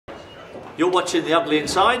You're watching The Ugly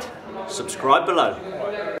Inside? Subscribe below.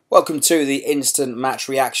 Welcome to the instant match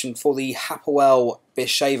reaction for the Hapoel Be'er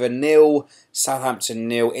Sheva 0, Southampton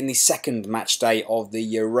 0 in the second match day of the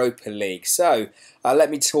Europa League. So, let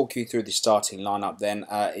me talk you through the starting lineup then.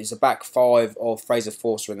 It's a back five of Fraser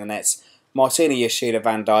Forster in the nets, Martina, Yoshida,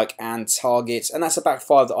 Van Dijk and Targett. And that's a back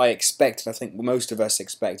five that I expected. I think most of us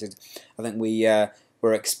expected. I think we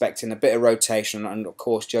were expecting a bit of rotation, and of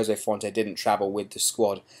course Jose Fonte didn't travel with the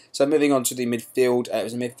squad. So moving on to the midfield, it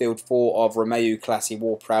was a midfield four of Romeo, Classy,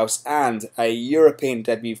 Ward-Prowse and a European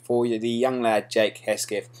debut for the young lad Jake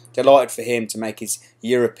Hesketh. Delighted for him to make his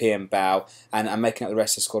European bow, and making up the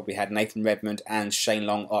rest of the squad we had Nathan Redmond and Shane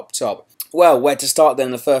Long up top. Well, where to start then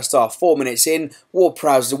in the first half? 4 minutes in,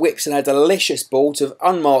 Ward-Prowse whips in a delicious ball to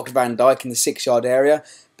unmarked Van Dijk in the 6-yard area,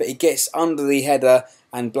 but he gets under the header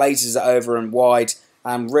and blazes it over and wide.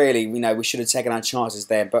 Really, we should have taken our chances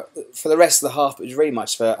there. But for the rest of the half, it was really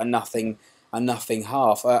much for a nothing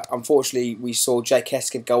half. Unfortunately, we saw Jake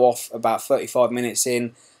Hesketh go off about 35 minutes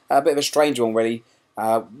in. A bit of a strange one, really.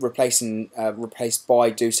 Replaced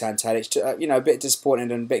by Dusan Tadic. A bit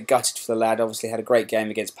disappointed and a bit gutted for the lad. Obviously, had a great game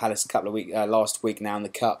against Palace last week now in the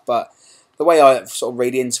cup. But the way I sort of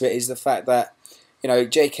read into it is the fact that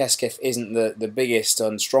Jake Hesketh isn't the biggest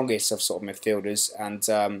and strongest of sort of midfielders,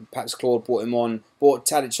 and perhaps Claude brought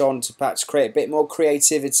Tadic on to perhaps create a bit more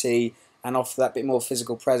creativity and offer that bit more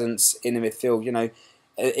physical presence in the midfield.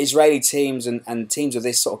 Israeli teams and teams of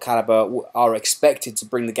this sort of calibre are expected to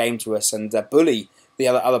bring the game to us and bully the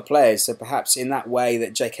other players. So perhaps in that way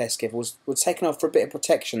that Jake Hesketh was taken off for a bit of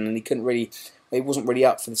protection, and he wasn't really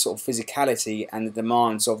up for the sort of physicality and the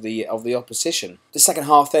demands of the opposition. The second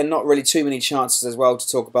half then, not really too many chances as well to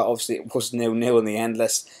talk about. Obviously it was 0-0 in the end,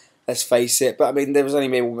 let's face it. But I mean, there was only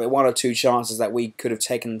maybe 1 or 2 chances that we could have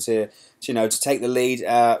taken to take the lead.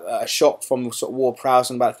 A shot from sort of Ward-Prowse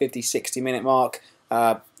on about 50-60 minute mark.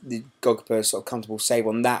 The goalkeeper sort of comfortable save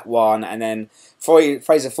on that one, and then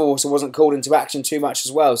Fraser Forster wasn't called into action too much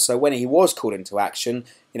as well. So when he was called into action,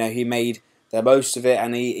 he made the most of it,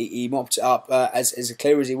 and he mopped it up as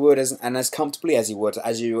clear as he would, and as comfortably as he would,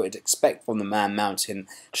 as you would expect from the man mountain.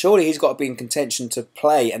 Surely he's got to be in contention to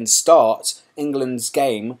play and start England's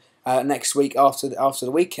game next week after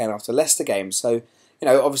the weekend, after Leicester game. So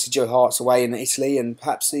obviously Joe Hart's away in Italy, and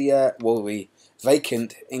perhaps the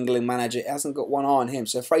vacant England manager hasn't got one eye on him.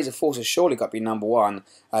 So Fraser Forster's surely got to be number one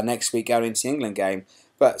next week going into the England game.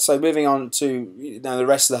 But so moving on to the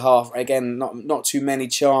rest of the half, again, not too many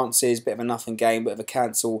chances, bit of a nothing game, bit of a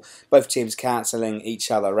cancel, both teams cancelling each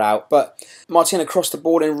other out. But Martina crossed the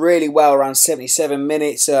board in really well around 77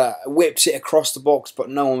 minutes, whipped it across the box, but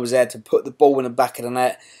no one was there to put the ball in the back of the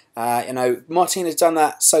net. Martina's done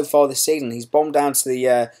that so far this season. He's bombed down to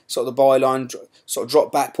the sort of the byline, sort of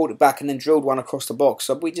dropped back, pulled it back, and then drilled one across the box.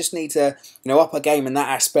 So we just need to, up our game in that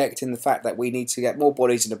aspect, in the fact that we need to get more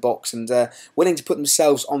bodies in the box and willing to put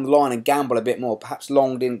themselves on the line and gamble a bit more. Perhaps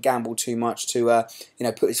Long didn't gamble too much to,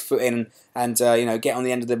 put his foot in and get on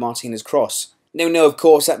the end of the Martina's cross. 0-0, of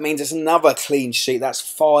course, that means it's another clean sheet. That's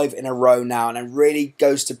 5 in a row now, and it really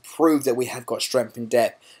goes to prove that we have got strength and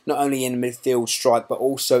depth, not only in midfield strike, but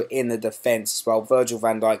also in the defence as well. Virgil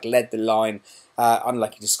van Dijk led the line,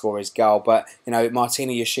 unlucky to score his goal, but,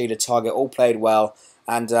 Martina, Yoshida, Targett all played well,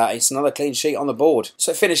 and it's another clean sheet on the board.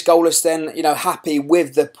 So finished goalless then, happy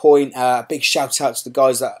with the point. Big shout out to the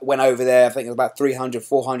guys that went over there. I think it was about 300,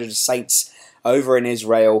 400 Saints over in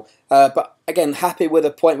Israel. But again, happy with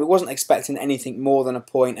a point. We wasn't expecting anything more than a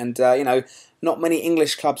point, and not many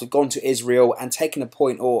English clubs have gone to Israel and taken a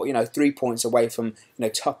point or 3 points away from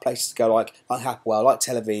tough places to go like Hapoel, like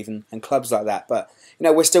Tel Aviv, and clubs like that. But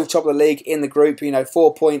we're still top of the league in the group.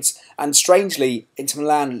 4 points, and strangely, Inter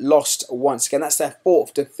Milan lost once again. That's their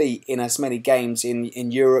 4th defeat in as many games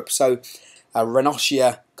in Europe. So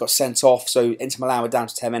Ranocchia got sent off, so Inter Milan were down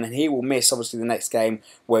to 10 men, and he will miss obviously the next game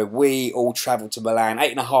where we all travel to Milan,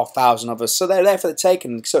 8,500 of us, so they're there for the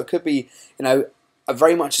taking. So it could be a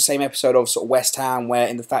very much the same episode of sort of West Ham, where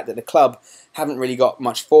in the fact that the club haven't really got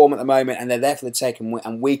much form at the moment, and they're there for the taking,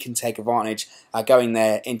 and we can take advantage going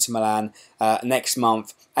there into Milan next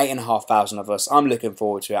month. 8,500 of us. I'm looking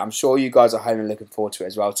forward to it. I'm sure you guys are home and looking forward to it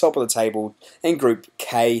as well. Top of the table in Group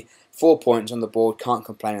K. 4 points on the board, can't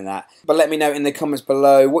complain on that. But let me know in the comments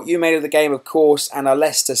below what you made of the game, of course, and our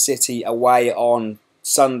Leicester City away on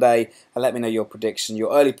Sunday. And let me know your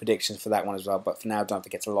early predictions for that one as well. But for now, don't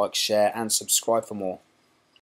forget to like, share, and subscribe for more.